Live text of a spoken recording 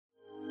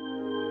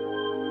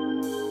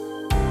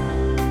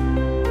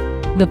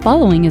The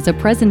following is a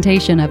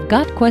presentation of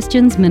Got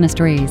Questions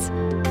Ministries.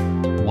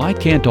 Why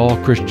can't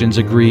all Christians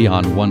agree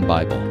on one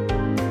Bible?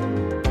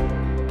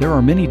 There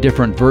are many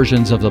different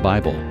versions of the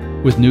Bible,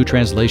 with new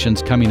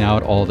translations coming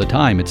out all the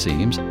time, it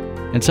seems,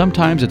 and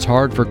sometimes it's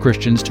hard for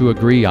Christians to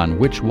agree on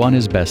which one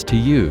is best to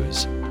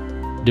use.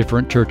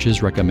 Different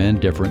churches recommend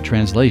different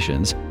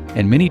translations,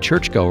 and many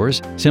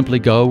churchgoers simply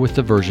go with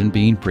the version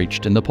being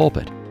preached in the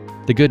pulpit.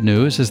 The good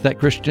news is that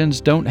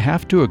Christians don't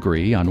have to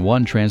agree on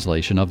one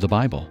translation of the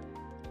Bible.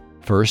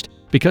 First,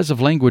 because of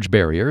language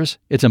barriers,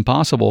 it's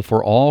impossible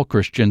for all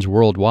Christians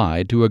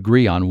worldwide to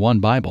agree on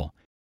one Bible.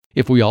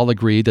 If we all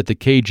agree that the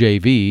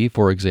KJV,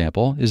 for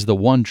example, is the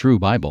one true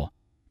Bible,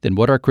 then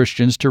what are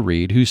Christians to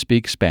read who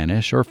speak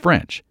Spanish or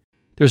French?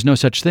 There's no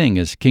such thing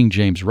as King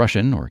James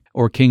Russian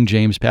or King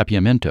James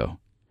Papiamento.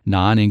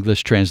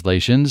 Non-English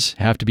translations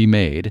have to be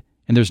made,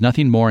 and there's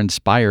nothing more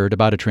inspired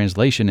about a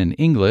translation in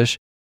English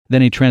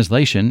than a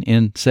translation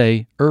in,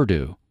 say,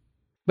 Urdu.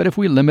 But if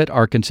we limit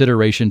our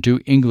consideration to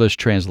English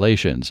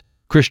translations,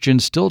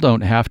 Christians still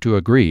don't have to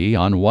agree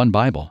on one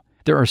Bible.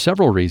 There are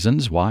several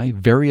reasons why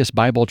various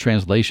Bible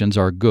translations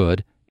are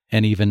good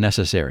and even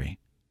necessary.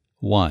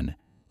 1.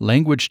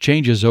 Language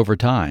changes over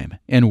time,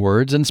 and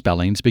words and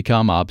spellings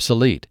become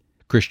obsolete.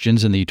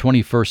 Christians in the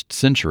 21st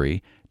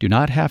century do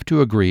not have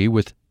to agree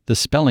with the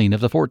spelling of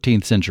the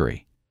 14th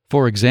century.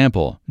 For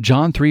example,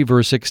 John 3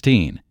 verse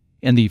 16,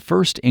 in the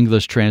first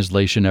English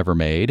translation ever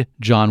made,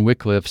 John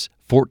Wycliffe's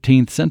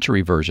 14th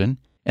century version,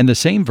 and the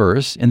same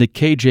verse in the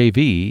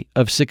KJV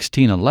of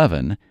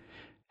 1611,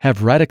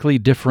 have radically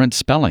different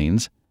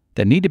spellings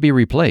that need to be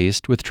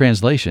replaced with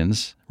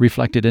translations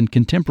reflected in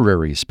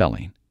contemporary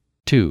spelling.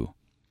 2.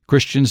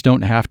 Christians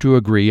don't have to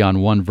agree on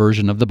one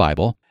version of the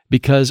Bible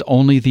because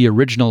only the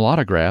original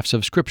autographs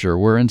of Scripture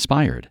were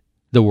inspired.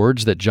 The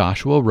words that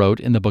Joshua wrote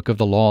in the book of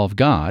the law of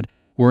God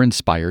were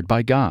inspired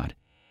by God.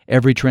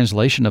 Every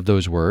translation of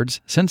those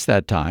words since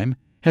that time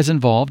has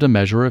involved a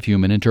measure of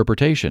human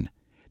interpretation.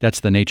 That's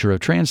the nature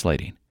of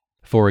translating.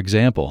 For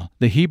example,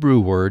 the Hebrew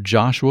word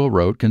Joshua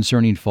wrote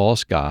concerning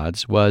false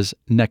gods was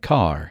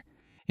nekar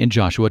in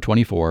Joshua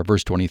 24,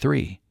 verse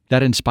 23.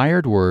 That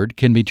inspired word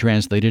can be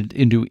translated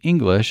into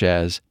English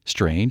as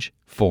strange,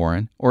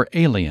 foreign, or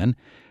alien,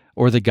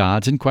 or the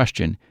gods in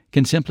question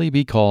can simply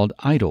be called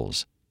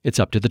idols. It's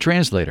up to the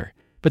translator,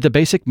 but the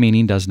basic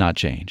meaning does not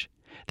change.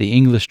 The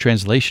English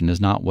translation is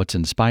not what's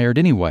inspired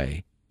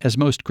anyway, as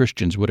most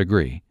Christians would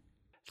agree.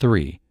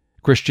 3.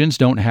 Christians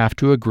don't have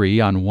to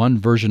agree on one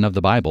version of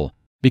the Bible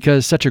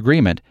because such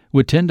agreement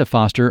would tend to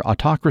foster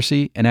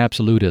autocracy and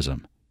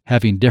absolutism.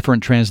 Having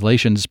different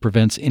translations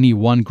prevents any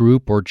one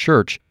group or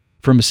church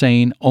from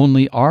saying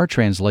only our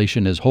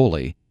translation is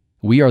holy.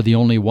 We are the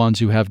only ones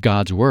who have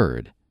God's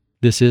Word.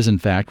 This is, in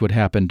fact, what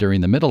happened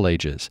during the Middle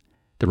Ages.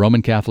 The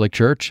Roman Catholic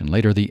Church and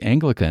later the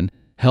Anglican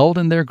held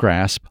in their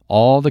grasp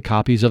all the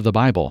copies of the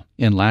Bible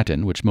in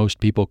Latin, which most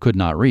people could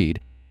not read,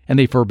 and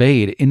they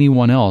forbade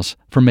anyone else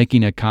from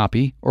making a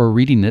copy or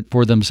reading it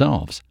for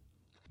themselves.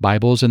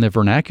 Bibles in the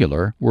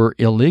vernacular were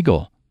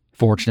illegal.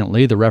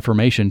 Fortunately, the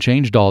Reformation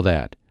changed all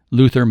that.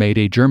 Luther made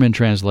a German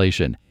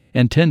translation,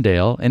 and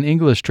Tyndale an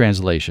English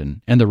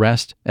translation, and the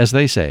rest, as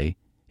they say,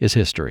 is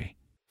history.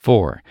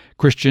 4.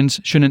 Christians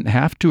shouldn't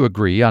have to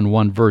agree on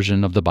one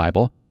version of the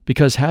Bible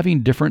because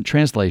having different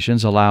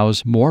translations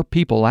allows more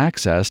people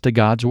access to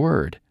God's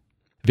Word.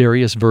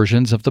 Various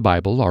versions of the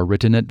Bible are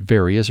written at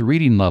various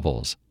reading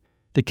levels.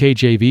 The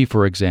KJV,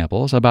 for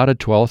example, is about a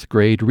 12th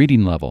grade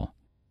reading level.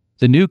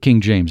 The New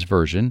King James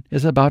Version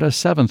is about a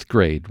 7th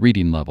grade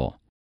reading level.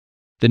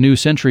 The New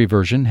Century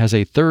Version has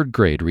a 3rd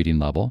grade reading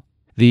level.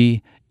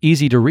 The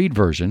easy-to-read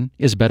version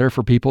is better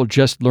for people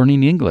just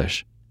learning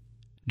English.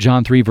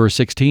 John 3 verse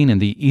 16 in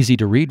the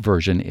easy-to-read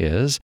version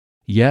is,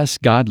 "Yes,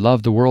 God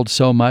loved the world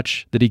so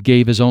much that He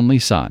gave His only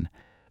Son,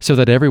 so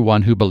that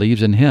everyone who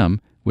believes in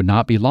Him would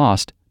not be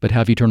lost, but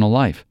have eternal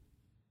life."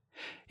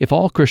 If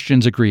all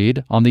Christians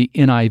agreed on the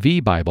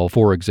NIV Bible,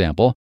 for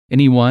example,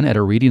 anyone at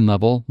a reading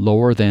level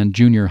lower than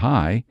junior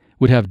high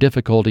would have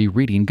difficulty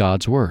reading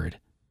God's Word.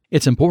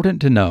 It's important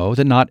to know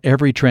that not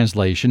every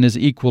translation is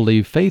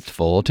equally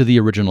faithful to the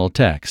original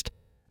text.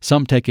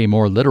 Some take a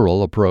more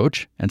literal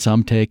approach, and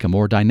some take a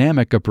more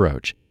dynamic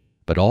approach.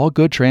 But all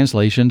good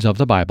translations of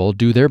the Bible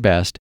do their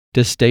best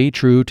to stay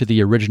true to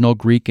the original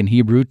Greek and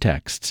Hebrew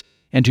texts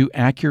and to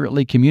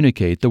accurately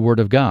communicate the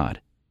Word of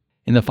God.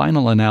 In the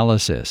final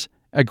analysis,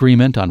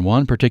 agreement on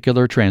one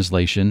particular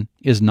translation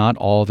is not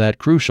all that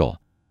crucial.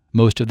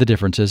 Most of the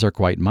differences are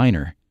quite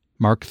minor.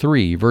 Mark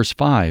 3, verse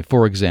 5,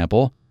 for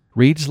example,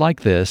 reads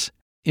like this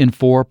in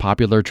 4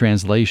 popular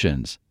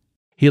translations.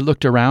 "He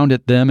looked around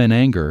at them in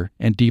anger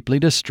and deeply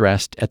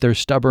distressed at their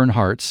stubborn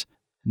hearts,"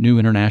 New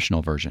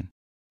International Version.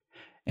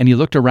 "And he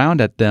looked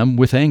around at them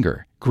with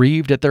anger,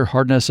 grieved at their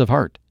hardness of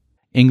heart,"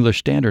 English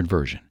Standard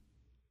Version.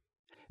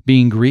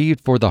 "Being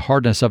grieved for the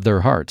hardness of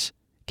their hearts,"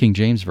 King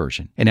James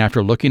Version. "And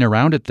after looking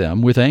around at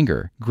them with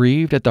anger,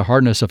 grieved at the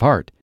hardness of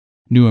heart,"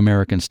 New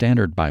American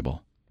Standard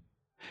Bible.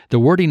 The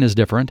wording is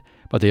different,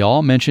 but they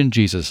all mention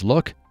Jesus'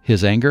 look,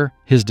 His anger,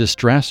 His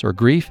distress or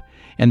grief,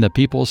 and the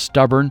people's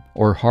stubborn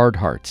or hard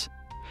hearts.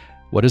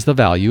 What is the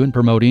value in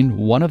promoting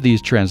one of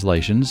these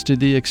translations to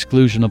the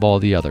exclusion of all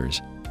the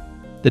others?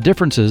 The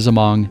differences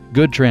among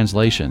good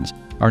translations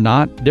are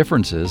not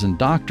differences in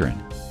doctrine.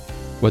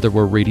 Whether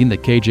we're reading the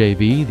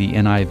KJV, the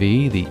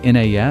NIV, the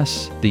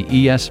NAS, the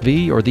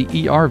ESV, or the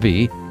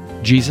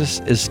ERV, Jesus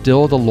is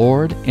still the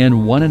Lord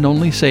and one and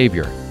only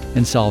Savior,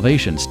 and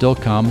salvation still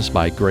comes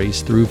by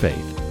grace through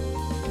faith.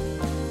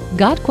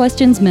 Got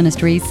Questions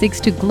Ministry seeks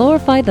to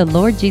glorify the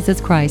Lord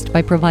Jesus Christ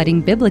by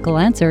providing biblical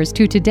answers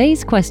to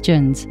today's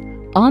questions.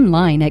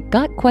 Online at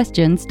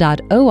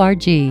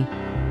gotquestions.org.